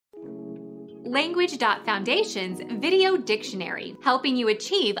Language.Foundation's Video Dictionary, helping you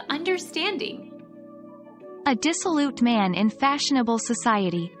achieve understanding. A dissolute man in fashionable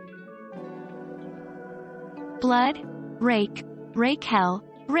society. Blood, rake, rake hell,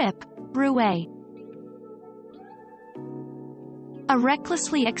 rip, roué. A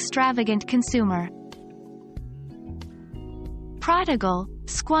recklessly extravagant consumer. Prodigal,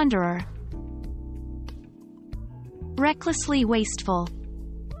 squanderer. Recklessly wasteful.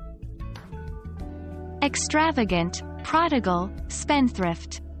 Extravagant, prodigal,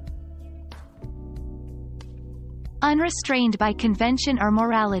 spendthrift. Unrestrained by convention or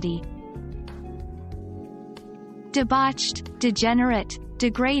morality. Debauched, degenerate,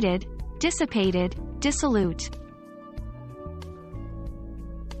 degraded, dissipated, dissolute.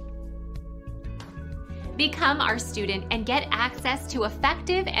 Become our student and get access to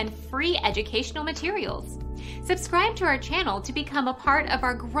effective and free educational materials. Subscribe to our channel to become a part of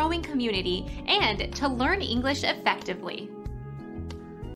our growing community and to learn English effectively.